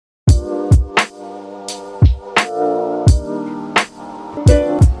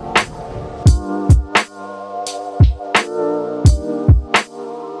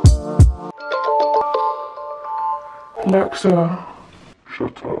Alexa,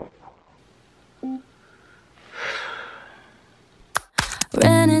 shut up.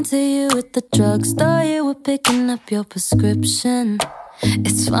 Ran into you at the drugstore, you were picking up your prescription.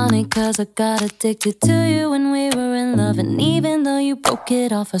 It's funny cause I got addicted to you when we were in love. And even though you broke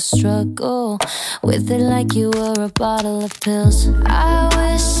it off, I struggle with it like you were a bottle of pills. I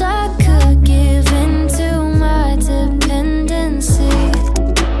wish I could give in to my dependency,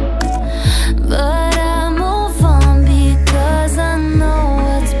 but I move on because I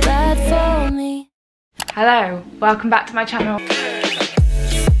know what's bad for me. Hello, welcome back to my channel.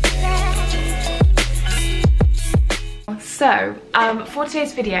 So, for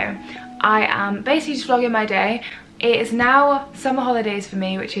today's video, I am basically just vlogging my day. It is now summer holidays for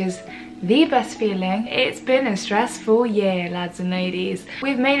me, which is the best feeling. It's been a stressful year, lads and ladies.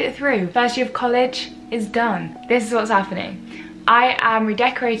 We've made it through. First year of college is done. This is what's happening. I am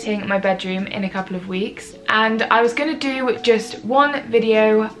redecorating my bedroom in a couple of weeks, and I was going to do just one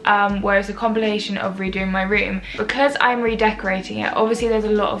video where it's a compilation of redoing my room. Because I'm redecorating it, obviously there's a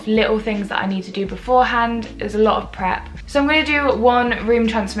lot of little things that I need to do beforehand. There's a lot of prep. So I'm going to do one room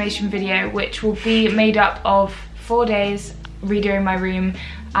transformation video, which will be made up of 4 days redoing my room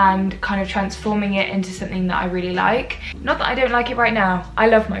and kind of transforming it into something that I really like. Not that I don't like it right now, I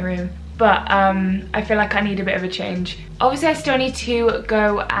love my room, but I feel like I need a bit of a change. Obviously I still need to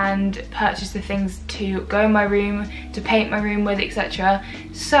go and purchase the things to go in my room, to paint my room with, etc.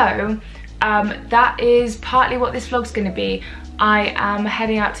 So that is partly what this vlog's going to be. I am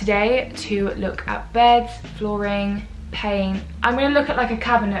heading out today to look at beds, flooring, paint. I'm going to look at like a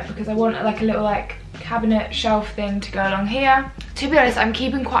cabinet because I want like a little like cabinet shelf thing to go along here. To be honest, I'm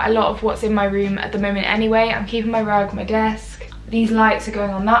keeping quite a lot of what's in my room at the moment anyway. I'm keeping my rug, my desk. These lights are going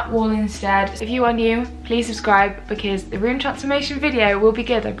on that wall instead. If you are new, please subscribe because the room transformation video will be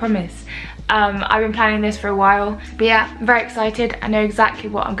good, I promise. I've been planning this for a while, but yeah, I'm very excited. I know exactly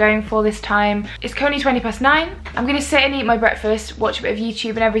what I'm going for this time. It's currently 9:20. I'm gonna sit and eat my breakfast, watch a bit of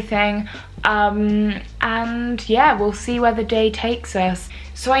YouTube and everything, and yeah, we'll see where the day takes us.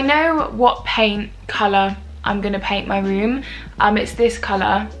 So I know what paint colour I'm gonna paint my room. It's this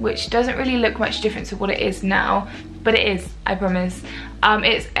colour, which doesn't really look much different to what it is now, but it is, I promise.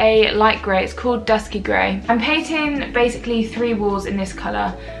 It's a light grey, it's called dusky grey. I'm painting basically 3 walls in this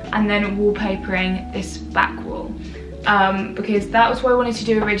colour and then wallpapering this back wall. Because that was what I wanted to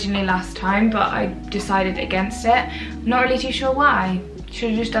do originally last time, but I decided against it. I'm not really too sure why. Should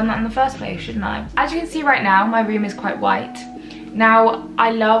have just done that in the first place, shouldn't I? As you can see right now, my room is quite white. Now,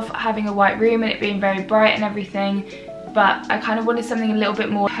 I love having a white room and it being very bright and everything, but I kind of wanted something a little bit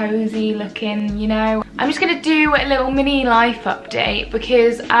more cozy looking, you know. I'm just going to do a little mini life update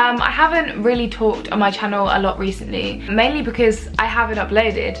because I haven't really talked on my channel a lot recently, mainly because I haven't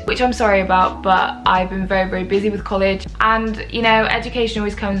uploaded, which I'm sorry about, but I've been very, very busy with college, and you know, education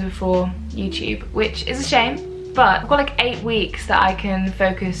always comes before YouTube, which is a shame. But I've got like 8 weeks that I can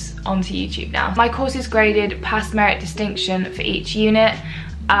focus onto YouTube now. My course is graded past merit distinction for each unit,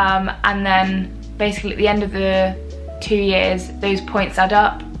 and then basically at the end of the 2 years, those points add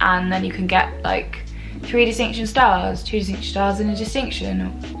up, and then you can get like 3 distinction stars, 2 distinction stars and a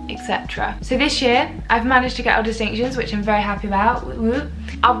distinction, etc. So this year, I've managed to get all distinctions, which I'm very happy about.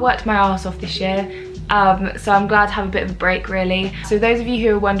 I've worked my arse off this year, so I'm glad to have a bit of a break really. So those of you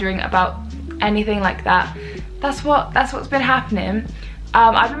who are wondering about anything like that, that's what's been happening.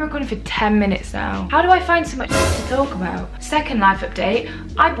 I've been recording for 10 minutes now. How do I find so much to talk about? Second life update,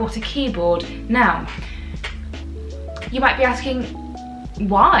 I bought a keyboard. Now, you might be asking,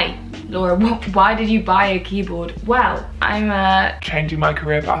 why? Laura, why did you buy a keyboard? Well, I'm Changing my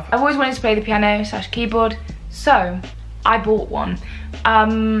career path. I've always wanted to play the piano / keyboard, so I bought one.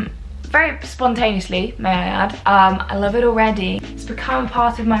 Very spontaneously, may I add. I love it already. It's become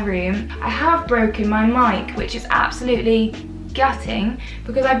part of my room. I have broken my mic, which is absolutely gutting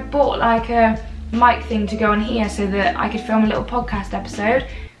because I bought like a mic thing to go on here so that I could film a little podcast episode.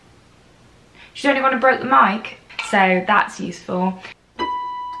 She's the only one who broke the mic, so that's useful.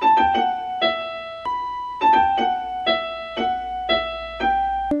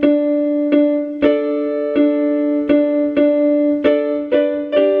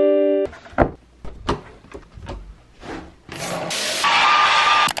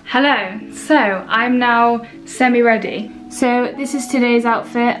 Hello, so I'm now semi-ready. So this is today's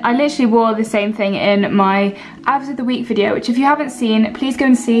outfit. I literally wore the same thing in my Abs of the Week video, which if you haven't seen, please go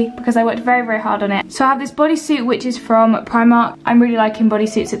and see because I worked very, very hard on it. So I have this bodysuit which is from Primark. I'm really liking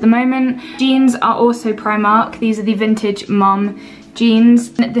bodysuits at the moment. Jeans are also Primark. These are the vintage mum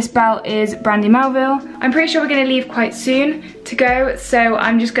jeans. This belt is Brandy Melville. I'm pretty sure we're gonna leave quite soon to go, so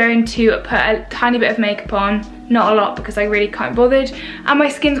I'm just going to put a tiny bit of makeup on. Not a lot because I really can't be bothered. And my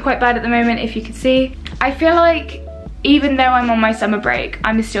skin's quite bad at the moment, if you can see. I feel like even though I'm on my summer break,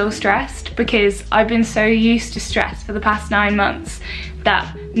 I'm still stressed because I've been so used to stress for the past 9 months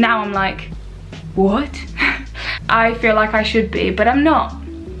that now I'm like, what? I feel like I should be, but I'm not,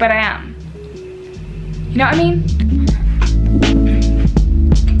 but I am. You know what I mean?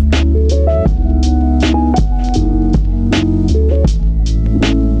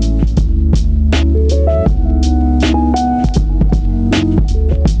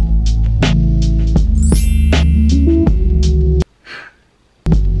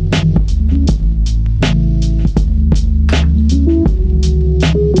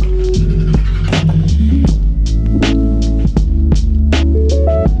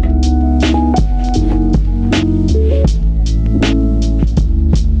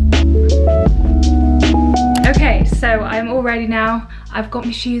 Ready now. I've got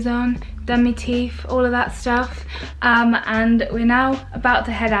my shoes on, done my teeth, all of that stuff, and we're now about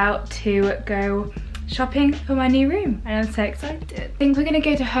to head out to go shopping for my new room, and I'm so excited. I think we're gonna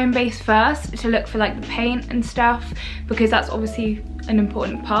go to Homebase first to look for like the paint and stuff because that's obviously an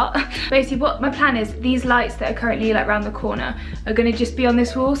important part. Basically what my plan is, these lights that are currently like around the corner are gonna just be on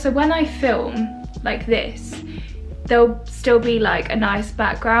this wall, so when I film like this there'll still be like a nice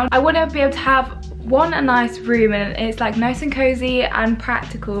background. I want to be able to have a nice room and it's like nice and cozy and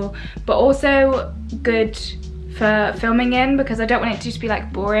practical, but also good for filming in because I don't want it to just be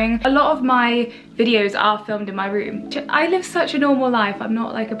like boring. A lot of my videos are filmed in my room. I live such a normal life. I'm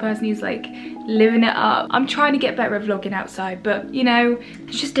not like a person who's like living it up. I'm trying to get better at vlogging outside, but you know,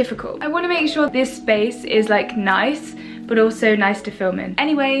 it's just difficult. I want to make sure this space is like nice, but also nice to film in.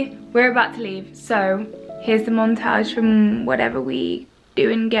 Anyway, we're about to leave, so here's the montage from whatever we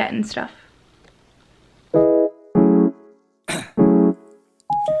do and get and stuff.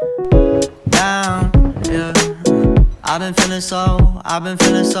 Down, yeah. I've been feeling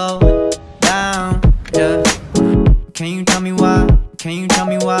so down, yeah. Can you tell me why? Can you tell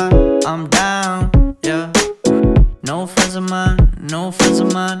me why I'm down, yeah. No friends of mine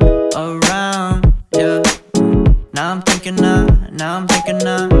around, yeah. Now I'm thinking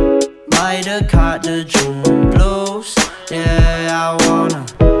might have caught the June blues. Yeah, I wanna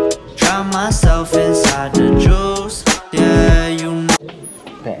drown myself inside the juice. Yeah, you know.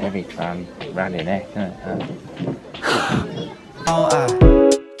 Bet every time round your neck, isn't it? Oh,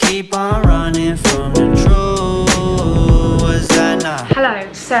 I keep on running from the truth. Was that not?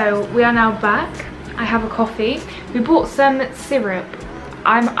 Hello, so we are now back. I have a coffee. We bought some syrup.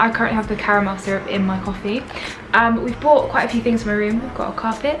 I currently have the caramel syrup in my coffee. We've bought quite a few things in my room. We've got a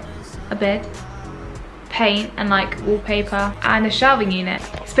carpet, a bed, paint and like wallpaper and a shelving unit.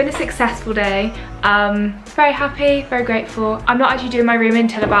 It's been a successful day. Very happy, very grateful. I'm not actually doing my room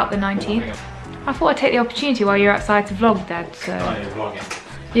until about the 19th. I thought I'd take the opportunity while you're outside to vlog, Dad, so... Oh, you're vlogging?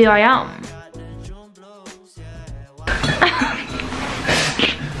 Yeah, I am.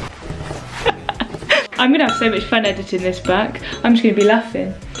 I'm gonna have so much fun editing this back. I'm just gonna be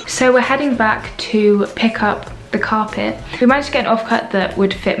laughing. So we're heading back to pick up the carpet. We managed to get an offcut that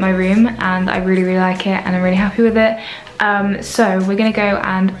would fit my room and I really like it and I'm really happy with it. So we're gonna go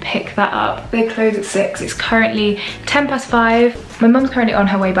and pick that up. They close at 6. It's currently 5:10. My mum's currently on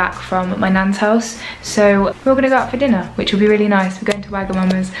her way back from my nan's house, so we're gonna go out for dinner, which will be really nice. We're going to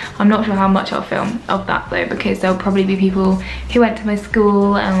Wagamama's. I'm not sure how much I'll film of that though, because there'll probably be people who went to my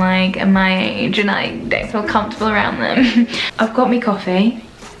school and like are my age and I don't feel comfortable around them. I've got me coffee.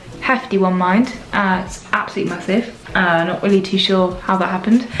 Hefty one, mind. It's absolutely massive. Not really too sure how that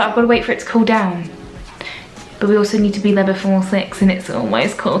happened. But I've got to wait for it to cool down. But we also need to be there before 6 and it's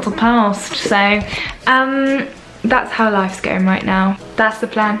almost 1:15. So that's how life's going right now. That's the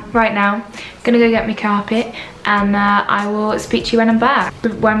plan right now. Gonna go get my carpet and I will speak to you when I'm back.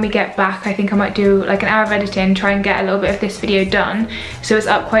 But when we get back, I think I might do like an hour of editing, try and get a little bit of this video done so it's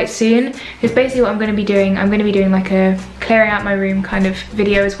up quite soon. Because basically what I'm gonna be doing, like a clearing out my room kind of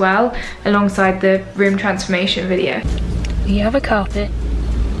video as well, alongside the room transformation video. We have a carpet.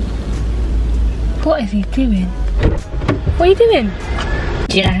 What is he doing? What are you doing?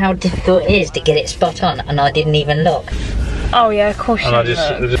 Do you know how difficult it is to get it spot on? And I didn't even look. Oh yeah, of course you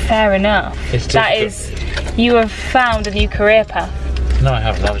didn't look. Fair enough. That is, you have found a new career path. No, I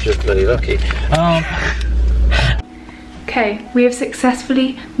haven't. I was just bloody lucky. Okay, we have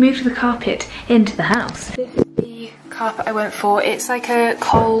successfully moved the carpet into the house. This is the carpet I went for. It's like a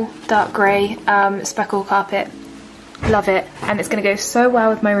coal dark grey speckle carpet. Love it, and it's gonna go so well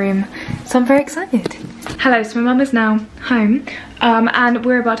with my room, so I'm very excited. Hello, so my mum is now home and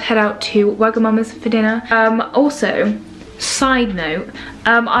we're about to head out to Wagamama's for dinner. Also, side note,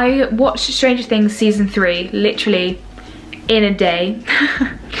 I watched Stranger Things season 3 literally in a day.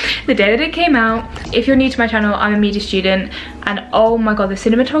 The day that it came out. If you're new to my channel, I'm a media student and oh my god, the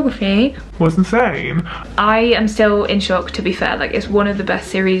cinematography was insane. I am still in shock, to be fair. Like, it's one of the best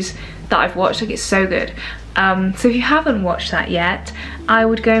series that I've watched. Like, it's so good. So if you haven't watched that yet, I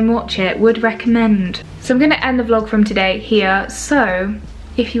would go and watch it, would recommend. So I'm gonna end the vlog from today here. So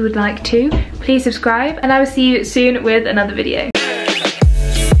if you would like to, please subscribe and I will see you soon with another video.